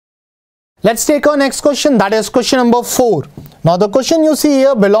Let's take our next question, that is question number 4. Now the question you see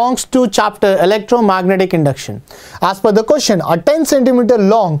here belongs to chapter Electromagnetic Induction. As per the question, a 10 centimeter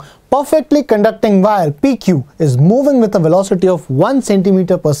long perfectly conducting wire PQ is moving with a velocity of 1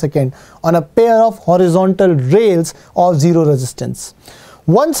 centimeter per second on a pair of horizontal rails of zero resistance.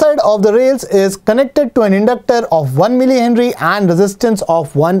 One side of the rails is connected to an inductor of 1 millihenry and resistance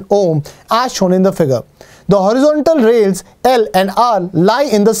of 1 ohm as shown in the figure. The horizontal rails L and R lie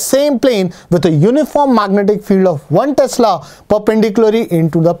in the same plane with a uniform magnetic field of 1 Tesla perpendicularly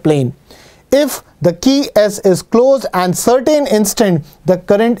into the plane. If the key S is closed and certain instant, the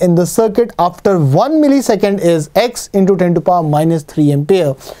current in the circuit after 1 millisecond is X into 10 to the power minus 3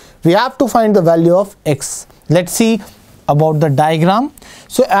 ampere. We have to find the value of X. Let's see about the diagram.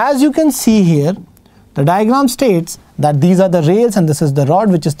 So as you can see here, the diagram states that these are the rails and this is the rod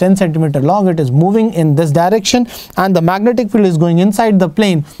which is 10 centimeter long. It is moving in this direction and the magnetic field is going inside the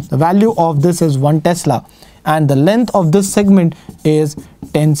plane. The value of this is 1 Tesla and the length of this segment is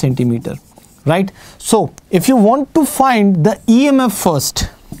 10 centimeter. Right? So if you want to find the EMF first,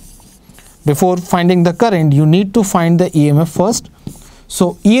 before finding the current, you need to find the EMF first.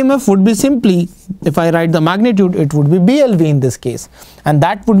 So EMF would be simply, if I write the magnitude, it would be BLV in this case, and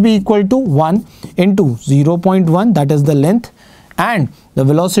that would be equal to 1 into 0.1, that is the length, and the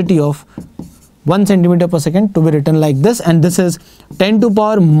velocity of 1 centimeter per second, to be written like this, and this is 10 to the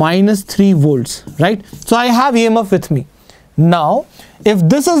power minus 3 volts, right? So I have EMF with me. Now, if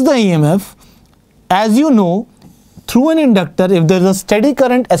this is the EMF, as you know, through an inductor, if there is a steady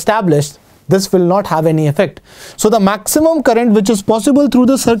current established, this will not have any effect. So the maximum current which is possible through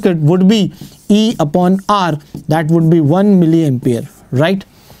the circuit would be E upon R, that would be 1 milliampere, right?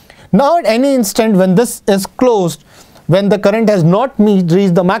 Now at any instant when this is closed, when the current has not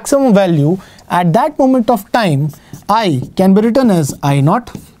reached the maximum value, at that moment of time, I can be written as I naught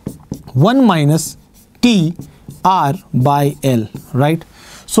 1 minus T R by L, right?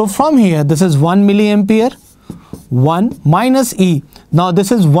 So from here, this is 1 milliampere, 1 minus E. Now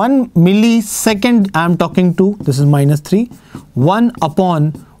this is 1 millisecond I am talking to, this is minus 3, 1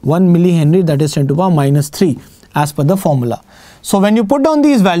 upon 1 millihenry, that is 10 to the power minus 3 as per the formula. So when you put down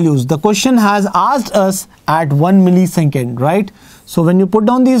these values, the question has asked us at 1 millisecond, right? So when you put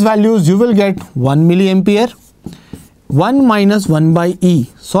down these values, you will get 1 milliampere, 1 minus 1 by E.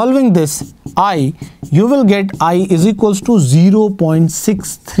 Solving this, I, you will get I is equals to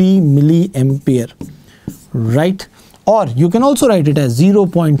 0.63 milliampere, right? Or you can also write it as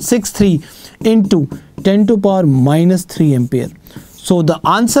 0.63 into 10 to the power minus 3 ampere. So the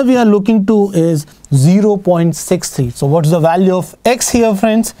answer we are looking to is 0.63. So what's the value of X here,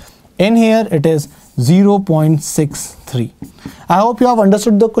 friends? In here it is 0.63. I hope you have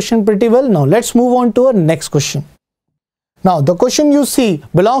understood the question pretty well. Now let's move on to our next question. Now the question you see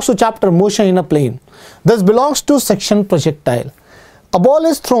belongs to chapter motion in a plane. This belongs to section projectile. A ball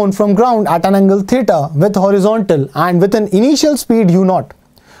is thrown from ground at an angle theta with horizontal and with an initial speed u0.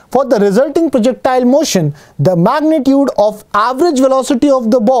 For the resulting projectile motion, the magnitude of average velocity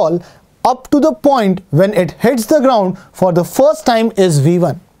of the ball up to the point when it hits the ground for the first time is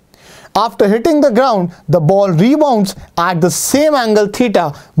v1. After hitting the ground, the ball rebounds at the same angle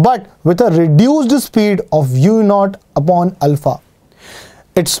theta but with a reduced speed of u0 upon alpha.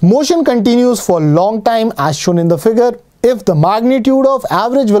 Its motion continues for a long time as shown in the figure. If the magnitude of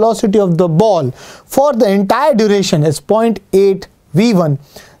average velocity of the ball for the entire duration is 0.8 v1,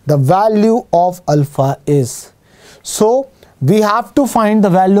 the value of alpha is. So we have to find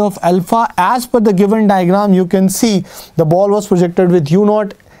the value of alpha. As per the given diagram, you can see the ball was projected with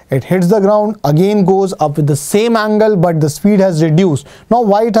u0. It hits the ground, again goes up with the same angle, but the speed has reduced. Now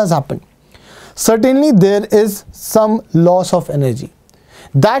why it has happened? Certainly there is some loss of energy.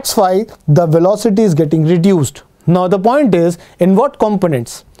 That's why the velocity is getting reduced. Now the point is, in what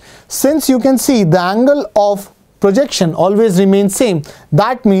components? Since you can see the angle of projection always remains same,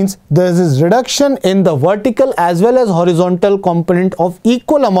 that means there is reduction in the vertical as well as horizontal component of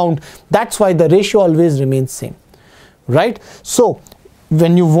equal amount. That's why the ratio always remains same, right? So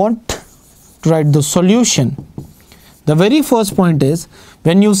when you want to write the solution, the very first point is,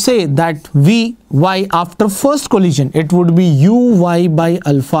 when you say that Vy after first collision, it would be Uy by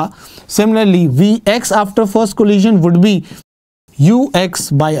alpha. Similarly, Vx after first collision would be Ux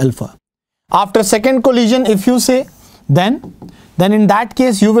by alpha. After second collision, if you say, then in that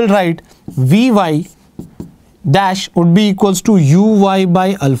case you will write Vy dash would be equals to Uy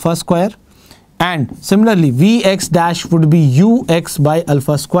by alpha square, and similarly Vx dash would be Ux by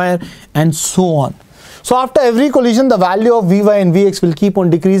alpha square, and so on. So after every collision, the value of Vy and Vx will keep on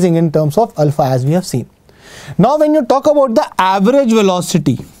decreasing in terms of alpha, as we have seen. Now when you talk about the average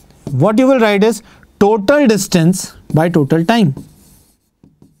velocity, what you will write is total distance by total time.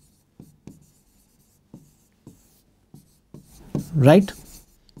 Right?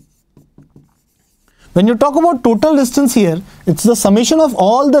 When you talk about total distance here, it's the summation of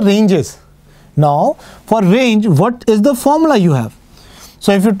all the ranges. Now, for range, what is the formula you have?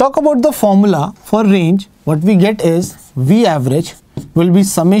 So, if you talk about the formula for range, what we get is V average will be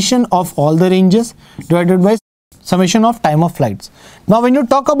summation of all the ranges divided by summation of time of flights. Now, when you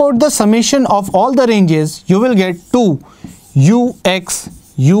talk about the summation of all the ranges, you will get 2 Ux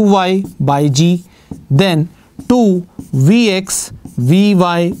Uy by G, then 2 Vx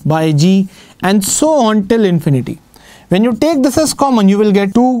Vy by G, and so on till infinity. When you take this as common, you will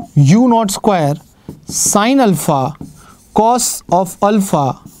get 2 U0 square sine alpha cos of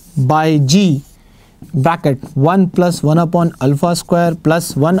alpha by G bracket 1 plus 1 upon alpha square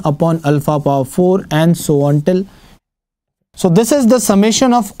plus 1 upon alpha power 4 and so on till. So this is the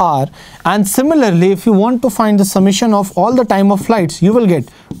summation of R, and similarly if you want to find the summation of all the time of flights, you will get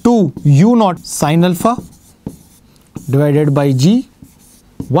 2 U0 sine alpha divided by G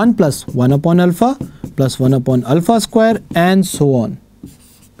 1 plus 1 upon alpha plus 1 upon alpha square and so on,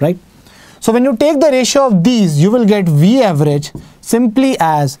 right? So when you take the ratio of these, you will get V average simply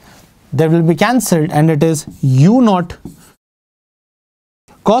as there will be cancelled, and it is U0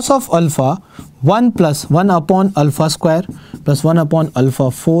 cos of alpha 1 plus 1 upon alpha square plus 1 upon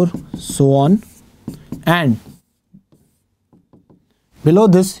alpha 4 so on, and below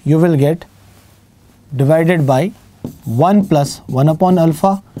this you will get divided by 1 plus 1 upon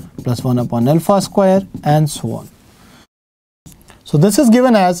alpha plus 1 upon alpha square and so on. So this is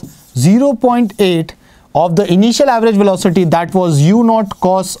given as 0.8 of the initial average velocity, that was U0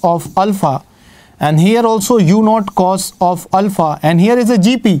 cos of alpha, and here also U0 cos of alpha, and here is a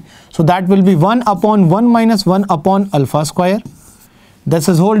GP, so that will be 1 upon 1 minus 1 upon alpha square. This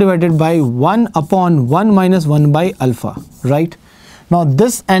is whole divided by 1 upon 1 minus 1 by alpha, right? Now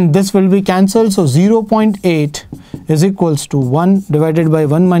this and this will be cancelled, so 0.8 is equals to 1 divided by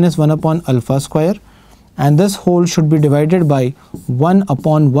 1 minus 1 upon alpha square, and this whole should be divided by 1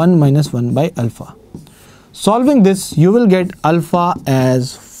 upon 1 minus 1 by alpha. Solving this, you will get alpha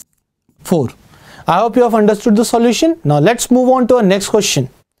as 4. I hope you have understood the solution. Now let's move on to our next question.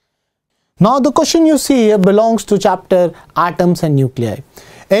 Now the question you see here belongs to chapter Atoms and Nuclei.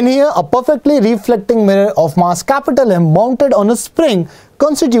 In here, a perfectly reflecting mirror of mass capital M mounted on a spring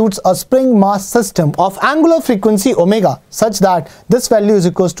constitutes a spring mass system of angular frequency omega, such that this value is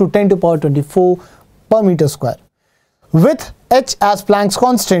equals to 10 to the power 24 per meter square. With h as Planck's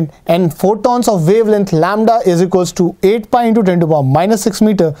constant and photons of wavelength lambda is equals to 8 pi into 10 to the power minus 6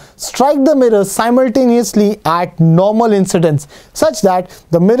 meter, strike the mirror simultaneously at normal incidence such that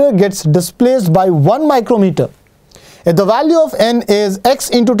the mirror gets displaced by 1 micrometer. If the value of n is x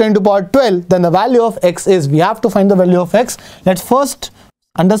into 10 to the power 12, then the value of x is, we have to find the value of x. Let's first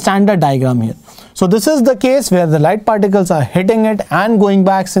understand the diagram here. So this is the case where the light particles are hitting it and going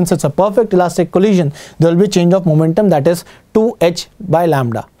back. Since it's a perfect elastic collision, there will be change of momentum, that is 2h by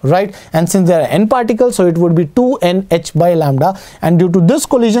lambda, right? And since there are n particles, so it would be 2nh by lambda, and due to this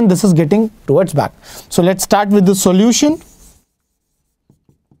collision, this is getting towards back. So let's start with the solution.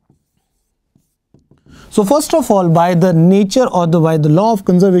 So first of all, by the nature or by the law of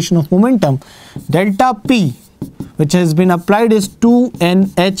conservation of momentum, delta P which has been applied is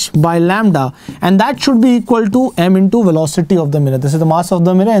 2nh by lambda, and that should be equal to m into velocity of the mirror. This is the mass of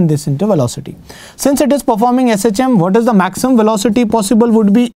the mirror and this into velocity. Since it is performing SHM, what is the maximum velocity possible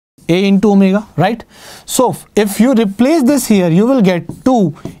would be a into omega, right? So if you replace this here, you will get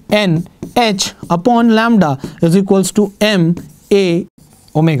 2nh upon lambda is equals to m a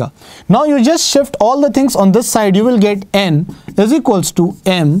omega. Now you just shift all the things on this side, you will get n is equals to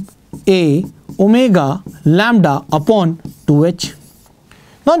m a omega lambda upon 2h.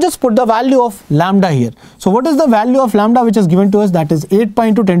 Now just put the value of lambda here. So what is the value of lambda which is given to us? That is 8 pi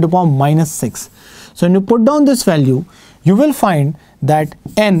into 10 to the power minus 6. So when you put down this value, you will find that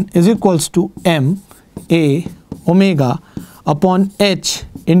n is equals to m a omega upon h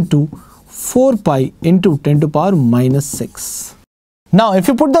into 4 pi into 10 to the power minus 6. Now if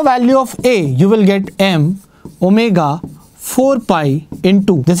you put the value of a, you will get m omega 4 pi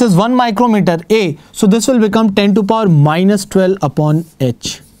into, this is 1 micrometer a, so this will become 10 to the power minus 12 upon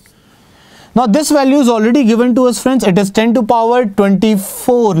h. Now this value is already given to us, friends. It is 10 to the power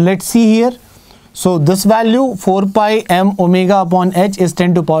 24. Let's see here. So this value 4 pi m omega upon h is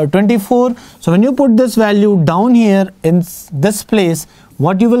 10 to the power 24. So when you put this value down here in this place,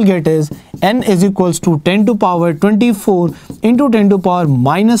 what you will get is n is equals to 10 to the power 24 into 10 to the power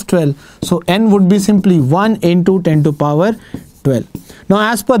minus 12. So n would be simply 1 into 10 to the power 12. Now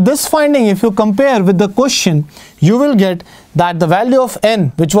as per this finding, if you compare with the question, you will get that the value of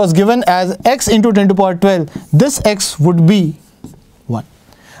n, which was given as x into 10 to the power 12, this x would be 1.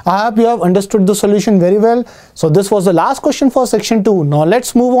 I hope you have understood the solution very well. So this was the last question for section 2. Now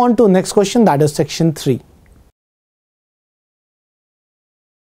let's move on to next question, that is section 3.